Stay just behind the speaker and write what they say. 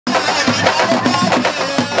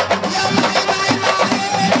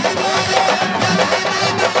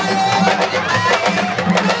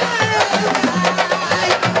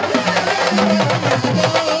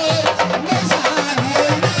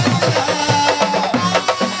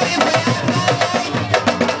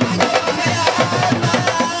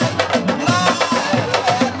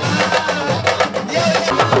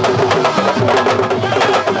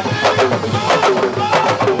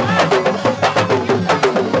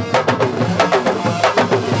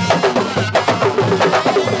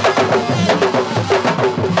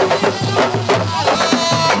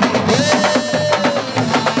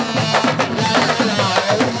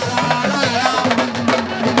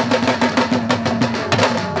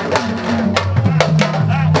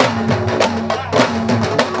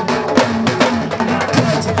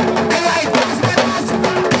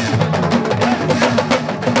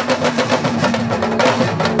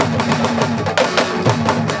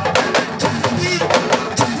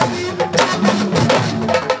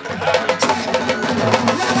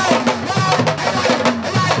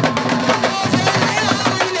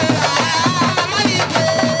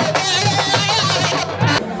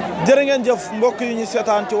jërë ngeen jëf mbokk yi ñu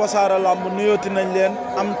seetaan ci Wassare Lamb nuyooti nañ leen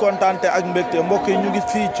am kontaante ak mbégte mbokk yi ñu ngi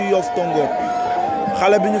fii ci Yoff Tongoor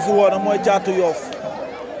xale bi ñu fi woo nag mooy Thiatou Yoff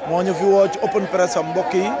moo ñu fi woo ci open presse am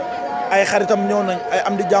mbokk yi ay xaritam ñëw nañ ay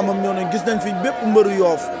am di jàmmam ñëw nañ gis nañ fi bépp mbëru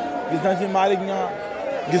Yoff gis nañ fi Malick Niang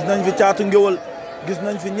gis nañ fi Thiatou Ngéwël gis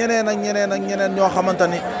nañ fi ñeneen ak ñeneen ak ñeneen ñoo xamante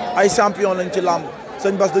ni ay champion lañ ci làmb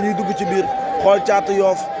sëñ Bass dañuy dugg ci biir xool Thiatou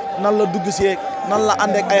Yoff nan la dugg see nan la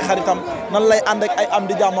ànd ak ay xaritam nan lay ànd ak ay am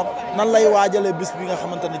di jàmmam nan lay waajalee bis bi nga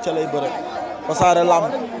xamante ni ca lay bëre Wassare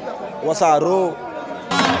Lamb Wassare.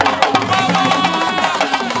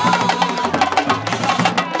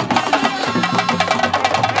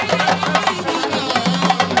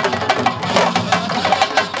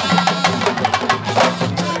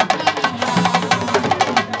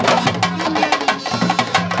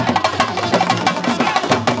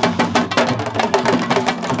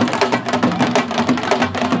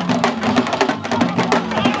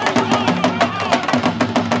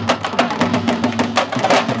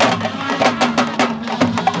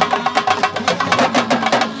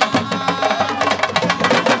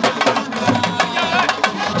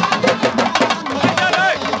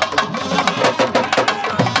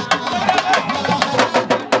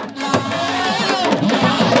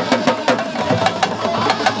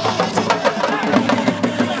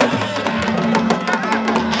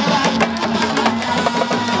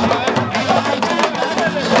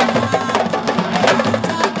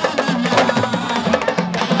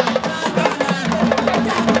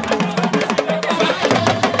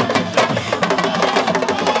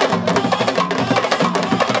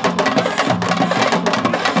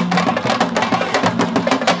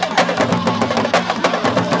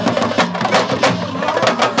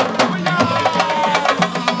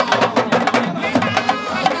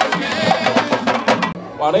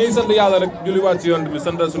 waaw dañuy sant yàlla rek julliwaat ci yoon bi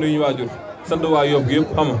sant suñuy waajur sant waa Yoff gi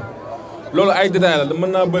yëpp xam nga loolu ay détails la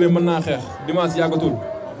mën naa bëri mën naa xeex dimanche yàggatul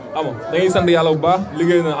xam nga dañuy sant yàlla bu baax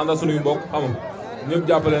liggéey na ànd ak suñuy mbokk xam nga ñëpp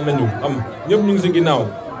jàppale nañu xam nga ñëpp ñu ngi si ginnaaw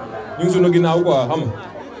ñu ngi suñu ginnaaw quoi xam nga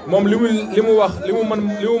moom li mu wax li mu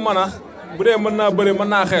mën a bu dee mën naa bëri mën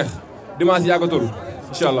naa xeex dimanche yàggatul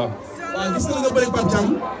incha allah. waaw gis nga bëri Pape Thiam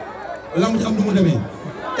lamb ji am du mu demee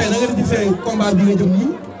tey da nga di fay combat bi nga jëm nii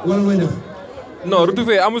wala looy def. non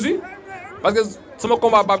retrouvé amu si parce que sama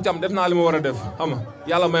combat Pape Thiam def naa li ma war a def xam nga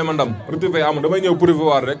yàlla may ma ndam retrouvé amu damay ñëw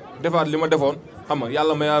prouver rek defaat li ma defoon xam nga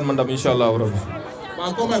yàlla mayaat ma ndam incha allah rabbi.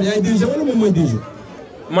 waaw combat bi yaay dirigé wala moom mooy dirigé.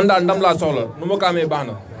 man daal ndam laa soxla nu ma ko amee baax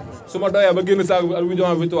na su ma doyee ba génn saako ak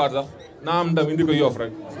victoire victoire sax naa am ndam indi ko Yoff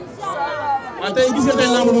rek. waaw tey gis nga tey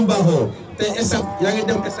lamb lu mu baaxoo tey stade yaa ngi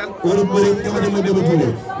dem stade wala bëri nga dem a Bébé Diouldé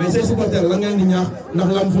mais say supporters la ngeen di ñaax ndax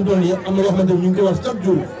lamb fu mu toll nii am na loo xamante ni ñu ngi koy wax chaque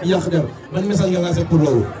jour yàq der ban message nga lancé pour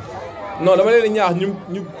loolu. non dama leen di ñaax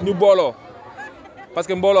ñu booloo parce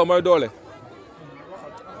que mbooloo mooy doole.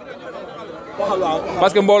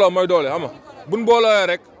 parce que mbooloo mooy doole xam nga buñ boolooyee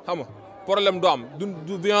rek xam nga problème du am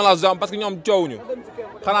du violence du am parce que ñoom coowuñu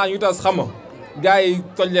xanaa ñu tas xam nga gars yi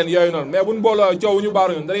toj leen yooyu noonu mais buñ booloo coowuñu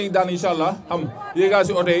baaruñu dañuy daan incha allah xam yéegaa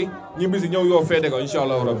si oto yi ñu bisi ñëw Yoff féete ko incha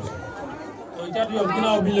allah rabbi. Thiatou Yoff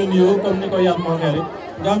ginnaaw bi ñu la nuyoo comme ni ko yàlla moo waxee rek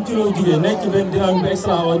nga am ci loo jugee nekk ci benn dynamique bu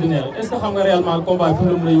extraordinaire est ce que xam nga réellement combat fi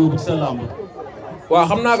mu la mën a yóbbu ci sa lamb. waaw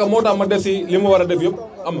xam naa ko moo tax ma def si li ma war a def yëpp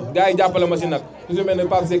xam nga gars yi jàppale ma si nag su su mel ne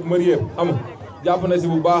Pape Seck Marier xam nga jàpp na si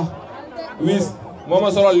bu baax wiis moo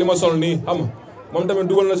ma solal li ma sol nii xam nga moom tamit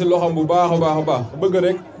dugal na si loxoom bu baax a baax a baax bëgg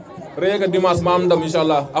rek réega dimanche ma am ndam incha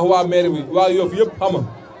allah ak waa maire bi waa Yoff yëpp xam nga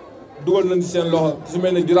dugal nañ si seen loxo su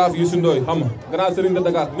mel ne jiraaf yu sundooy xam nga grand Serigne de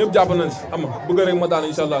Dakar ñëpp jàpp nañ si xam nga bëgg rek ma daan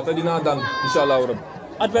incha allah te dinaa daan incha allah rabbi.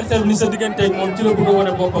 adversaire bi ni sa digganteeg moom ci la bëgg a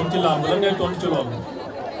wane boppam ci lamb lan ngay tontu ci loolu.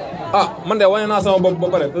 ah man de wane naa sama bopp ba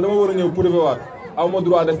pare te dama war a ñëw prouver waat aw ma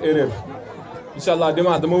droit def erreur incha allah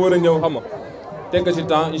dimanche dama war a ñëw xam nga teg ko ci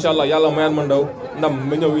temps incha allah yàlla mayaat ma ndaw ndam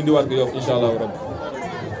ma ñëw indiwaat ko Yoff incha allah rabbi.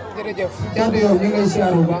 jërëjëf Thiatou Yoff ñu ngi lay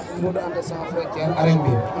siyaar bu baax Modou Anta sans frontière arène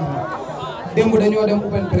bi démb dañoo dem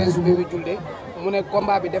open presse bu Bébé Diouldé mu ne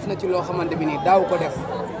combat bi def na ci loo xamante bi nii daaw ko def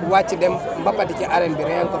wàcc dem mbapati ci arène bi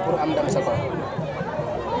rien que pour am ndam sa kaw.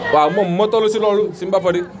 waaw moom moo toll si loolu si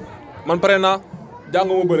mbapati man pare naa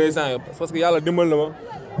jàngu ma bëree saa parce que yàlla dimbal na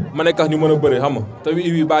ma nekk ñu mën a bëree xam nga te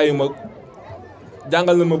wi bàyyi ma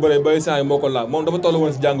jàngal na ma bëree ba saa yi moo ko laal moom dafa toll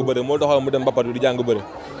woon si jàng bëre moo doxal mu dem mbapat bi di jàng bëre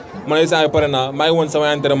man ay saa yi pare naa maa ngi woon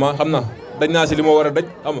sama entraînement xam na daj naa si li ma war a daj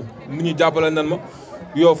xam nga nit ñi jàppale nan ma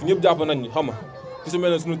Yoff ñëpp jàpp nañ xam nga ci su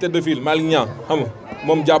mel ne suñu tête de file Malick Niang xam nga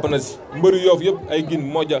moom jàpp na si mbëru Yoff yëpp ay gin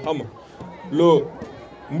mojja xam nga loo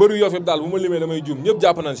mbëru Yoff yëpp daal bu ma limee damay juum ñëpp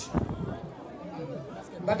jàpp nañ si.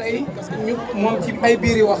 ba tey ñu moom ci ay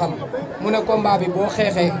biiri waxam mu ne combat bi boo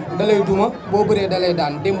xeexee da lay duma boo bëree da lay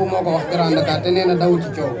daan démb moo ko wax Grand Dakar te nee na dawul ci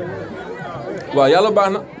coow. waaw yàlla baax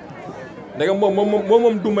na ndegam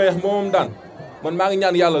moom du ma yeex moom daan man maa ngi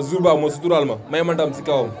ñaan yàlla jour ba moo suturaal ma may ma ndam si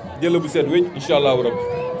kawam jël bu seet wécc incha allahu rabbi.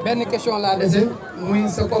 benn question laa dese muy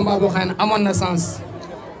sa combat boo xam ne amoon na sens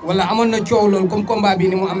wala amoon na coow loolu comme combat bi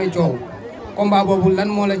ni mu amee coow combat boobu lan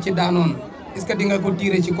moo la ci daanoon est-ce que di nga ko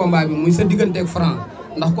tirer ci combat bi muy sa digganteeg Franc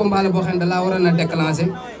ndax combat la boo xam ne da laa waroon a déclencher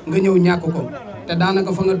nga ñëw ñàkk ko te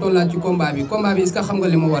daanaka fa nga tollaat ci combat bi est-ce que xam nga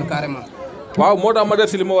li mu war carrément. waaw moo tax ma def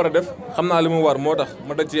si li ma war a def xam naa li mu war moo tax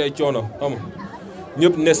ma daj ci ay coono xam nga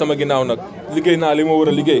ñëpp ne sama ginnaaw nag liggéey naa li ma war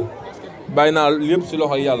a liggéey bàyyi naa lépp si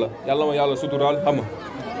loxoy yàlla ma yàlla suturaal xam nga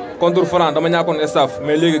contre Franc dama ñàkkoon staff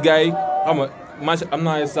mais léegi gars yi xam nga match am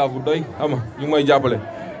naa staff bu doy xam nga ñu ngi may jàppale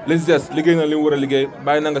li si des liggéey na li mu war a liggéey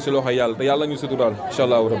bàyyi na nga si loxoy yàlla te yàlla ñu suturaal incha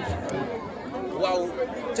allahu rabbi. waaw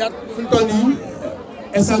Thiat fu mu toll nii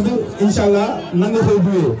stade incha allah nan nga koy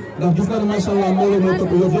duyee ndax gis naa ne macha allah mbooloo moo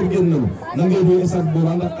topp yow yëpp génn nañu nan ngay duyee stade boobu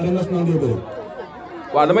ndax arène nationale ngay bëre.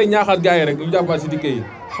 waaw damay ñaaxaat gars yi rek ñu jàppaat si dikkee yi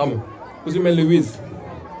xam nga ku si mel ni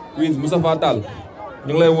Wiz Moustapha Tall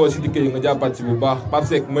ñu ngi lay woo si dikkee yi nga jàppaat si bu baax Pape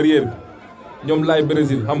Seck Marière ñoom laay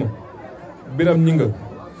Brésil xam nga Biram Ñinga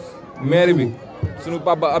maire bi sunu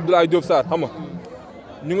papa Abdoulaye Diop Sarr xam nga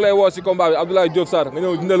ñu ngi lay woo si combat bi Abdoulaye Diop Sarr nga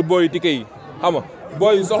ñëw jëndal booy ticket yi xam nga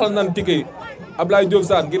booy yi soxla nan ticket yi Abdoulaye Diop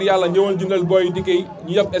Sarr ngir yàlla ñëwoon jëndal booy yi ticket yi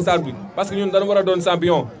ñu yëpp stade bi parce que ñun dañu war a doon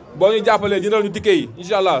champion boo ñu jàppalee jëndal ñu ticket yi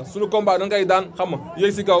incha allah suñu combat da nga koy daan xam nga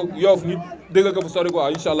yéeg si kaw Yoff ñu dégg ko fu sori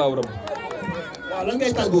quoi incha allah rabbi. waaw lan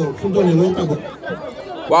ngay tàggoo fu mu toll nii looy tàggoo.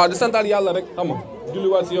 waaw di santaal yàlla rek xam nga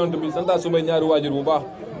julliwaat si yonent bi santaal sumay ñaari waajur bu baax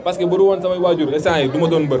parce que bu du woon samay waajur instant yi du ma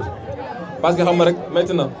doon mbër parce que xam nga rek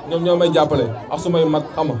métti na ñoom ñoo may jàppale ak sumay mag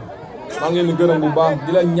xam nga maa ngi leen di gërëm bu baax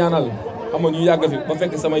di leen ñaanal xam nga ñu yàgg fi ba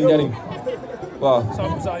fekk samay njariñ waaw.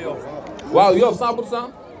 100% Yoff. waaw Yoff 100%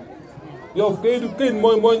 Yoff këyit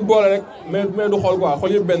mooy boole rek mais du xool quoi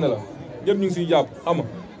xool yëpp benn la yëpp ñu ngi siy jàpp xam nga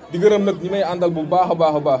di gërëm nag ñi may àndal bu baax a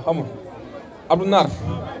baax xam nga Abdou Nar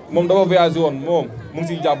moom dafa voyagé woon moom mu ngi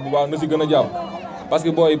siy jàpp bu baax na si gën a jàpp parce que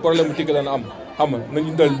booy problème bu ticket la na am xam nga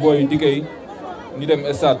nañu dal booy ticket yi ñu dem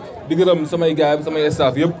stade di gërëm samay gars yi samay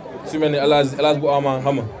staff yëpp su mel ni El Hadj bu Ama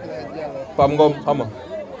xam nga Pape Ngom xam nga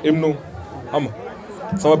Ibnu xam nga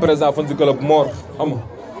sama président fan si club Mor xam nga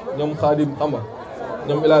ñoom Khadim xam nga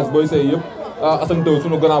ñoom El Hadj Boy Sey yëpp Assane Taw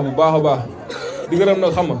sunu grand bu baax a baax di gërëm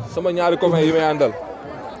nag xam nga sama ñaari copains yi may àndal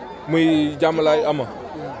muy jàmmalaay ama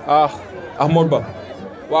Ahmad Ba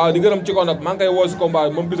waaw di gërëm ci ko nag maa ngi koy woo si combat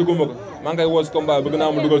bi moom gisaguma ko maa ngi koy woo si combat bi bëgg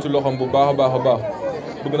naa mu dugal si loxoom bu baax a baax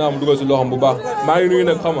bëgg naa mu dugal si loxoom bu baax maa ngi nuyu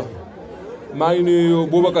nag xam nga maa ngi nuyu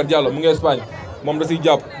Boubacar Diallo mu ngi Espagne moom da siy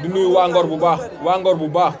jàpp di nuyu waa Ngor bu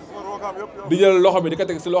baax di jël loxo bi di ko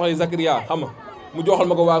teg si loxo yi Zakaria xam nga mu joxal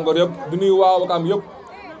ma ko waa Ngor yëpp di nuyu waa Wakaam yëpp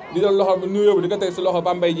di jël loxo bi nuyu yëpp di ko teg si loxo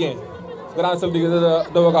Bambey Dieng grand chef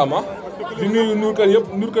de Wakaam di nuyu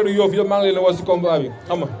nuurkër yu Yoff yëpp maa ngi leen woo si combat bi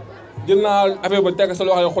xam nga jël naa affaire ba teg sa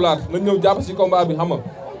loxo yi xulaat nañ ñëw jàpp si combat bi xam nga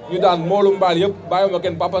ñu daan moolu mbaal yëpp bàyyi ma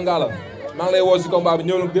kenn Papa Ngala maa ngi lay woo si combat bi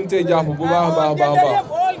ñëw na gën see jàpp bu baax a baax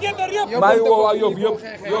maa ngi woo waa Yoff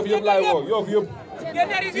yëpp laay woo Yoff yëpp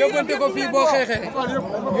yóbbante ko fii boo xeexee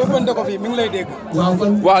yóbbante ko fii mi ngi lay dégg.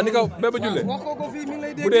 waaw ni ko Bébé Diouldé wax ko fii mi ngi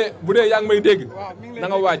lay dégg. bu dee yaa ngi may dégg na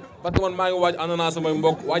nga waaj parce que man maa ngi waaj ànd naa samay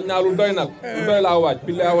mbokk waaj naa lu doy nag lu doy laa waaj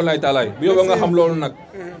billahi wallahi taalaay bu yow nga xam loolu nag.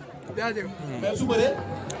 jaajëf. mais su bëree.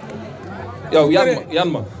 yow yan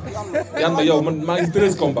ma yow man maa ngi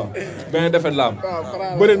 13 combats benn defet la am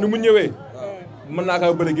bëre ni mu ñëwee mën naa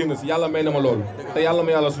kaa bëri génn si yàlla may na ma loolu te yàlla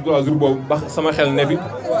ma yàlla su jour boobu ba sama xel ne fi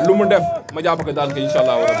lu mu def ma jàpp ko daal ko incha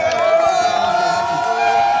allah.